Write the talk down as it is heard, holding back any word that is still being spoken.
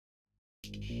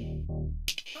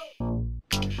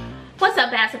What's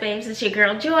up, Bazzle babes? It's your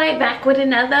girl Joy back with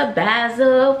another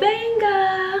Bazzle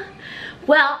banger.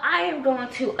 Well, I am going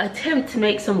to attempt to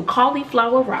make some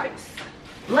cauliflower rice.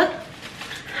 Look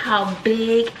how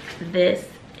big this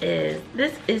is.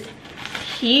 This is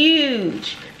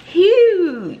huge,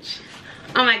 huge.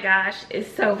 Oh my gosh,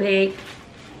 it's so big.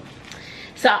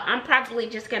 So I'm probably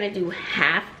just gonna do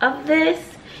half of this,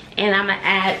 and I'm gonna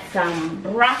add some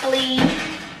broccoli.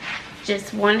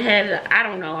 Just one head, I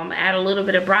don't know, I'm gonna add a little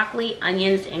bit of broccoli,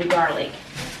 onions, and garlic,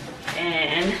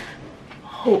 and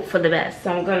hope for the best.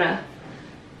 So I'm gonna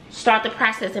start the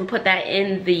process and put that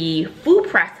in the food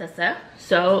processor.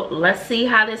 So let's see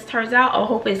how this turns out. I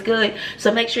hope it's good.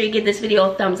 So make sure you give this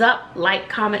video a thumbs up, like,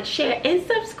 comment, share, and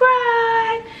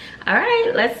subscribe. All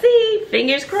right, let's see,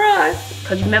 fingers crossed.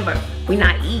 Because remember, we're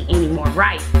not eating any more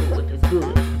rice if it's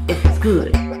good, if it's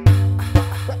good.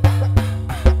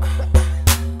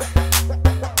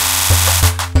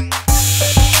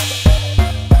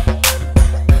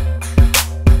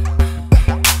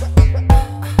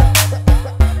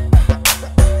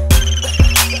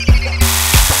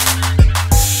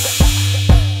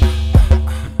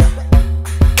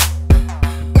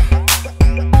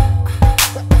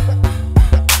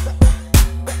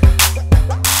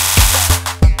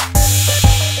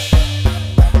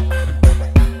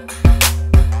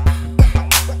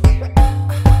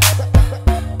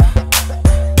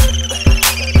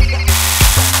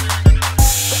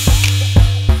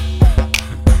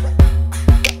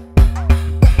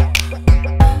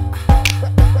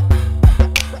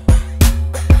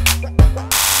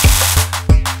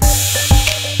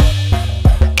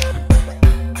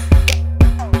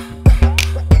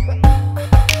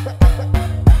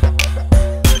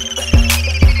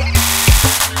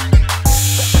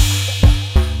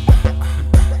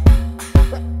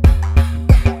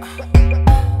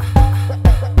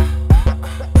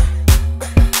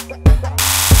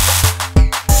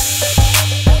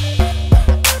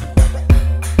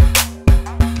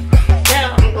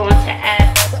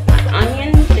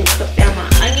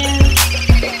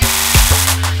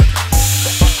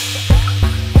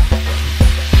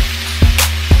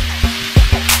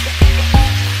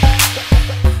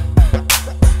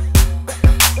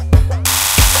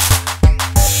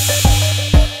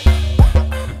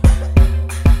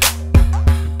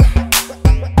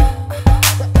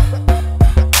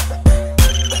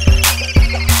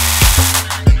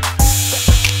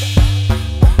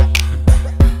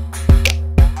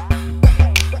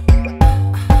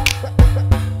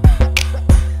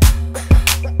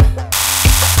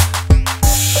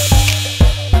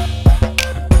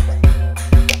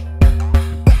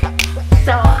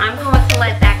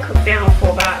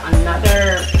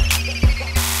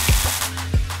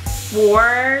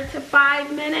 To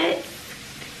 5 minutes,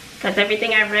 because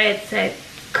everything I read said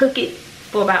cook it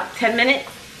for about 10 minutes.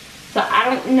 So I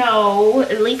don't know,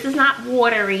 at least it's not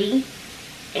watery,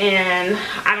 and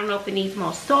I don't know if it needs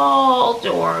more salt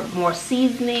or more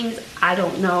seasonings. I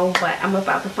don't know, but I'm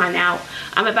about to find out.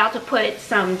 I'm about to put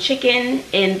some chicken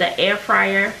in the air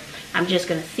fryer. I'm just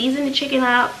gonna season the chicken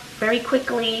up very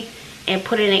quickly and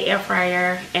put it in the air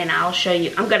fryer, and I'll show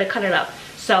you. I'm gonna cut it up.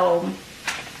 So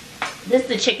this is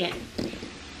the chicken.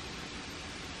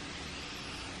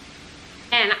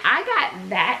 And I got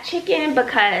that chicken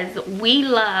because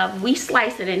we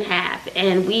slice it in half,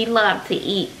 and we love to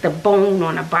eat the bone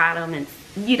on the bottom, and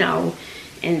you know,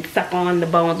 and suck on the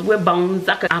bones. We're bone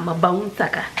sucker. I'm a bone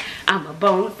sucker. I'm a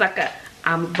bone sucker.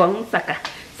 I'm a bone sucker.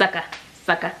 Sucker,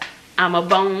 sucker. I'm a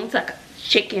bone sucker.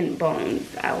 Chicken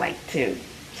bones. I like to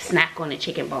snack on the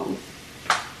chicken bones.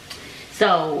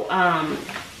 So,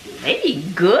 maybe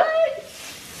good.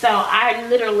 So I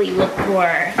literally look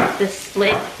for the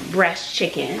split breast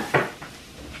chicken.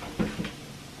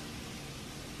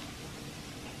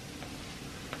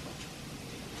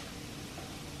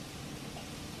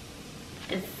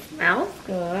 It smells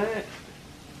good.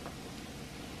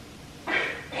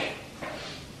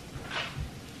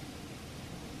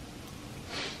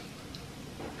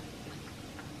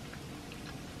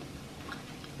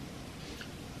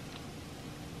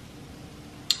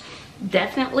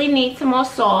 Definitely need some more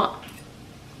salt.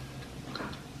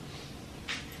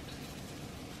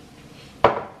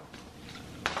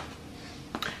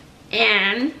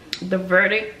 And the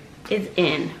verdict is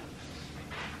in.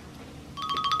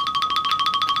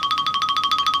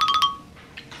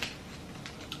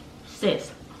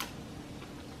 Sis,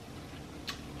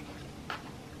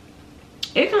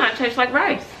 it kind of tastes like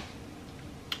rice.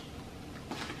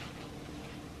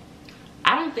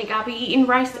 I don't think I'll be eating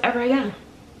rice ever again.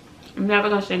 I'm never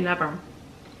gonna say never.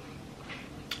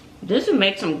 This would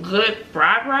make some good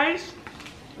fried rice.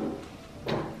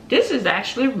 This is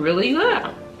actually really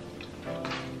good.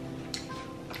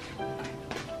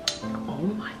 Oh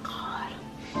my God.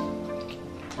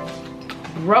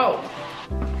 Bro.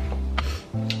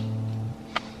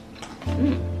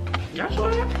 That's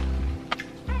what.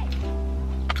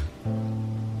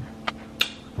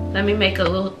 Let me make a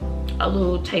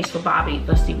little taste for Bobby.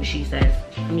 Let's see what she says.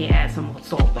 Let me add some more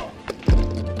salt though.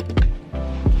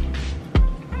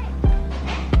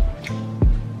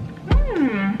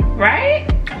 Right?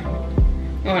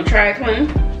 You wanna try it, Quinn?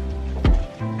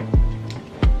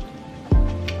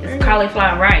 It's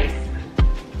cauliflower rice.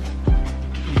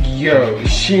 Yo,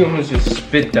 she almost just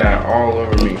spit that all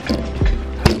over me.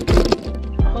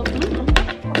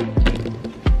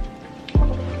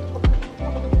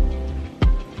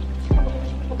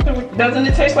 Doesn't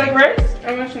it taste like rice?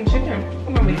 I want some chicken.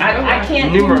 I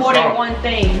can't do more than one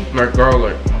thing. My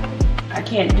garlic. I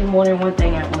can't do more than one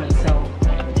thing at once, so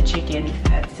the chicken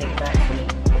had to take it back for me.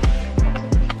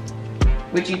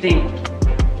 What you think?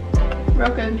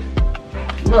 Real good.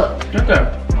 Look. Okay.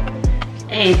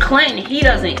 And Clinton, he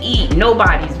doesn't eat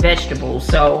nobody's vegetables,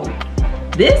 so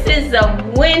this is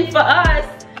a win for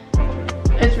us.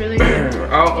 It's really good.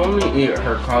 I'll only eat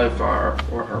her cauliflower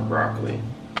or her broccoli.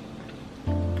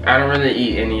 I don't really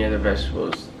eat any other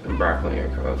vegetables than broccoli or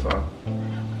cauliflower.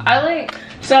 I like,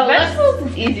 So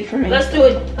vegetables is easy for me. let's do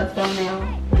a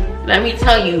thumbnail. Let me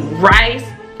tell you, rice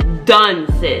done,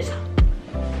 sis.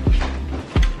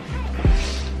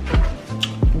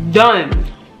 Done.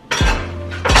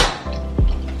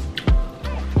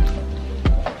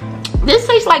 This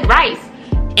tastes like rice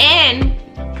and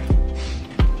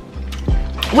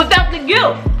without the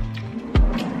guilt.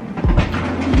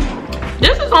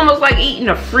 This is almost like eating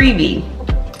a freebie.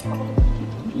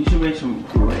 You should make some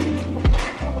gravy.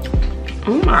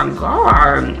 Oh my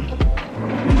God.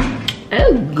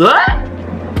 It's good.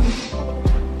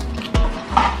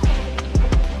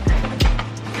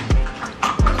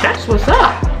 That's what's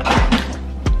up.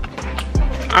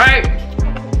 All right.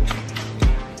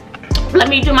 Let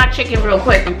me do my chicken real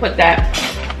quick and put that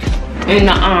in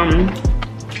the, I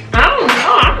don't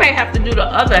know, I may have to do the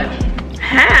other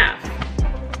half.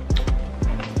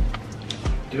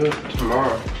 Do it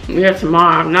tomorrow. Yeah,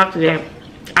 tomorrow, not today.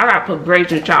 I gotta put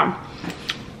gravy in the chop.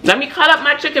 Let me cut up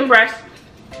my chicken breast.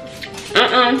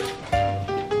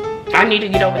 I need to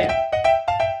get over there.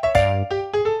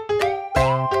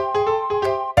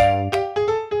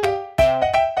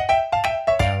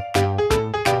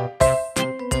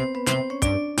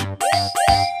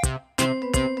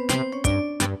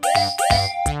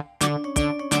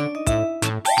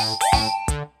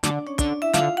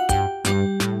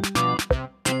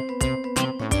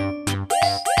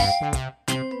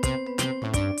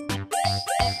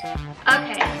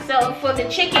 Okay, so for the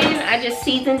chicken, I just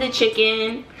seasoned the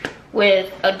chicken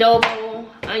with adobo,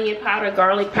 onion powder,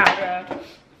 garlic powder,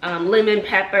 lemon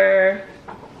pepper,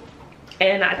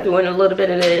 and I threw in a little bit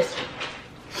of this,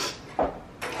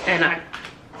 and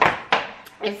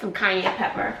some cayenne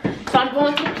pepper. So I'm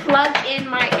going to plug in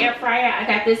my air fryer. I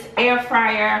got this air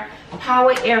fryer,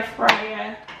 power air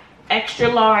fryer, extra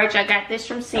large. I got this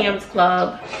from Sam's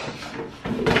Club.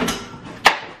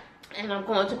 And I'm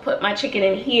going to put my chicken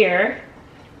in here.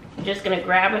 I'm just gonna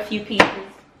grab a few pieces.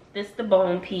 This is the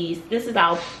bone piece. This is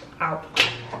our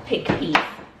pick piece.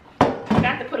 I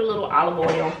got to put a little olive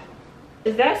oil.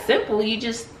 It's that simple. You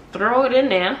just throw it in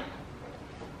there.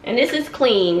 And this is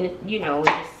clean, you know,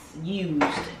 it's used.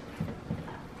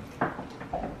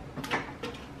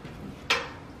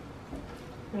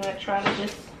 And I try to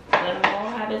just let them all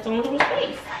have its own little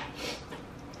space.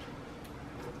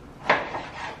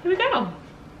 Here we go.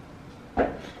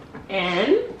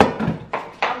 And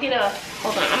I'll get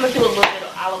hold on, I'm gonna do a little bit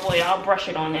of olive oil. I'll brush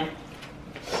it on there.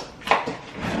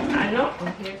 I know.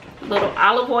 A little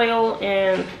olive oil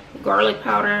and garlic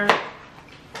powder.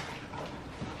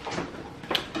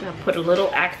 I'll put a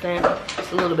little accent,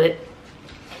 just a little bit.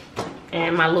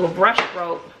 And my little brush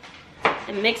stroke.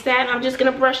 And mix that, and I'm just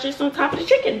gonna brush this on top of the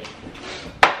chicken.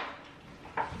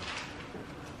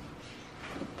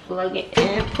 Plug it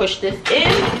in, push this in.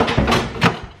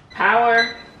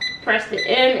 Power. Press it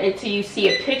in until you see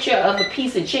a picture of a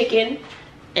piece of chicken,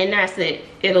 and that's it.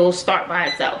 It'll start by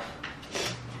itself.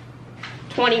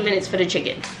 20 minutes for the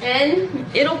chicken, and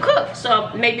it'll cook. So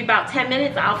maybe about 10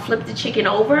 minutes, I'll flip the chicken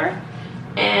over,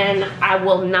 and I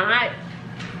will not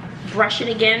brush it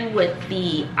again with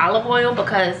the olive oil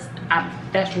because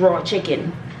that's raw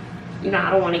chicken. You know,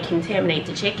 I don't want to contaminate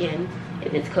the chicken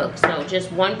if it's cooked. So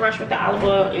just one brush with the olive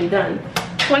oil and done.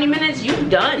 20 minutes, you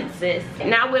done, sis.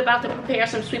 Now we're about to prepare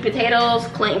some sweet potatoes.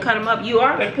 Clinton cut them up. You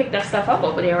already picked that stuff up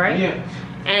over there, right? Yeah.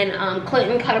 And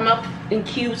Clinton cut them up in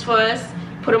cubes for us,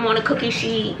 put them on a cookie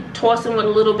sheet, toss them with a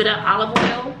little bit of olive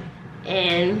oil,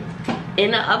 and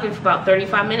in the oven for about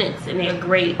 35 minutes. And they're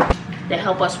great. They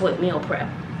help us with meal prep.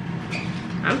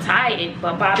 I'm tired,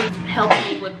 but Bobby helped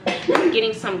me with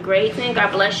getting some grades in.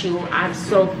 God bless you. I'm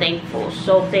so thankful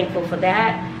for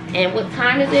that. And what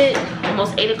time is it?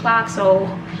 Almost 8 o'clock. So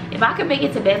if I could make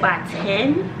it to bed by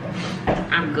 10,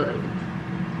 I'm good.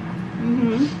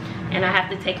 And I have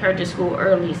to take her to school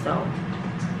early, so.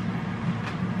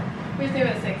 We stay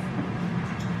at 6.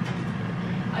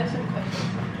 I just have a question.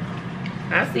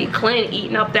 I see Clint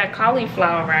eating up that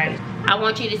cauliflower rice. I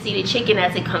want you to see the chicken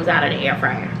as it comes out of the air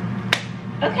fryer.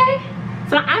 Okay.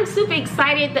 So I'm super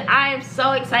excited. I am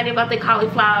so excited about the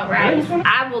cauliflower rice.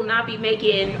 I will not be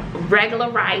making regular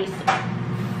rice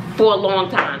for a long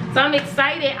time. So I'm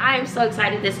excited. I am so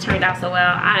excited this turned out so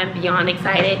well. I am beyond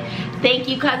excited. Thank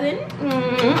you, cousin.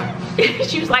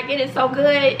 She was like, it is so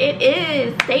good. It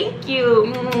is. Thank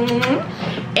you.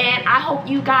 And I hope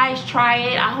you guys try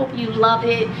it. I hope you love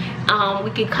it.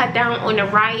 We can cut down on the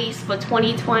rice for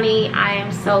 2020. I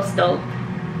am so stoked.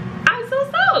 I'm so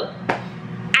stoked.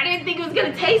 I didn't think it was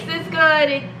gonna taste this good.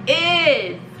 It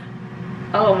is.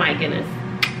 Oh my goodness.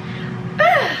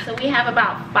 So we have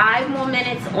about 5 more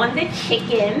minutes on the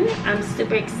chicken. I'm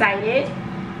super excited.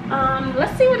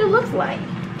 Let's see what it looks like.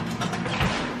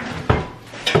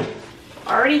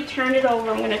 Already turned it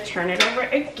over. I'm gonna turn it over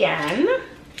again.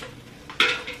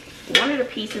 One of the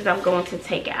pieces I'm going to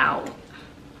take out.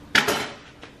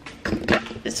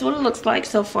 This is what it looks like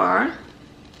so far.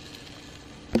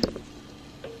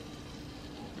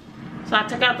 So I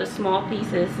took out the small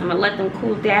pieces. I'm gonna let them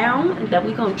cool down, and then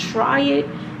we're gonna try it.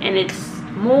 And it's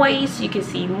moist. You can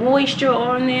see moisture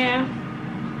on there.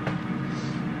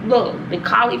 Look, the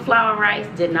cauliflower rice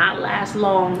did not last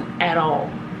long at all.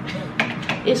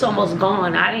 It's almost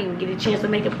gone. I didn't get a chance to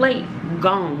make a plate.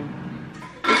 Gone.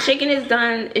 The chicken is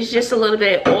done. It's just a little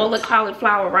bit. All the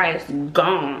cauliflower rice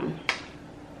gone.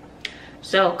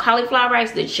 So cauliflower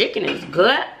rice, the chicken is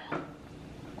good.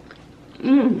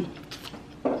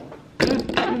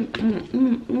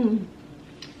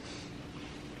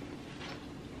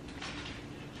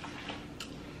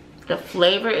 The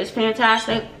flavor is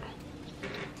fantastic.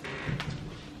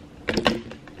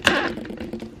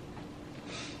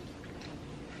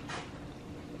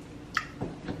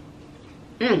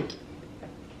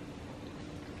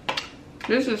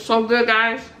 This is so good,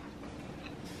 guys.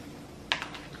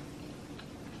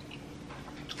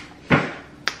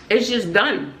 It's just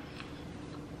done.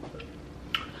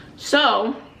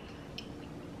 So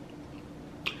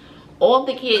all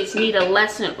the kids need a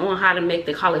lesson on how to make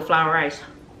the cauliflower rice.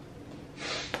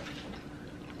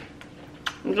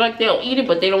 It's like they'll eat it,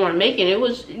 but they don't want to make it. It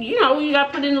was, you know, you got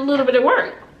to put in a little bit of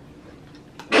work.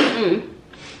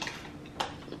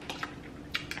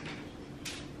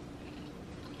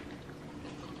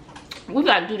 We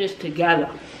got to do this together.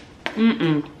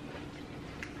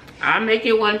 I make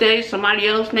it one day, somebody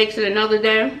else makes it another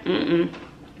day.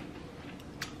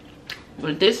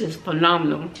 But this is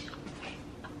phenomenal.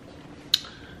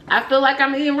 I feel like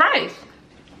I'm eating rice.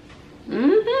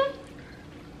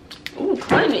 Ooh,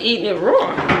 Clinton eating it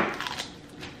raw.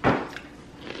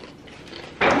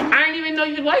 I didn't even know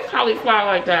you like cauliflower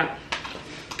like that.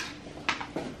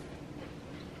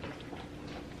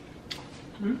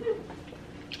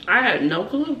 I had no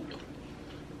clue.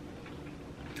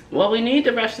 Well, we need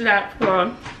the rest of that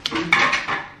for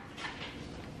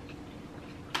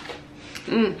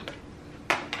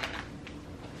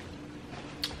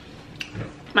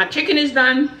my chicken is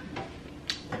done.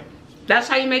 That's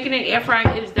how you make it in air fryer.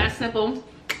 It is that simple.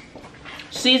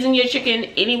 Season your chicken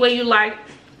any way you like,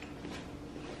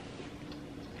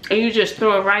 and you just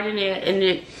throw it right in there, and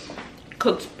it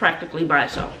cooks practically by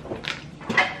itself.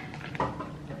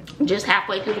 Just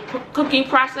halfway through the cooking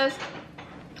process,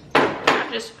 I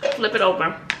just flip it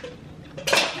over.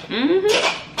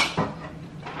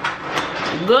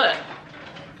 Good.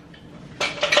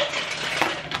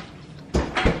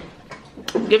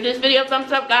 Give this video a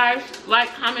thumbs up, guys.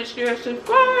 Like, comment, share,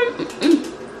 subscribe.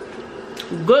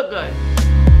 Good.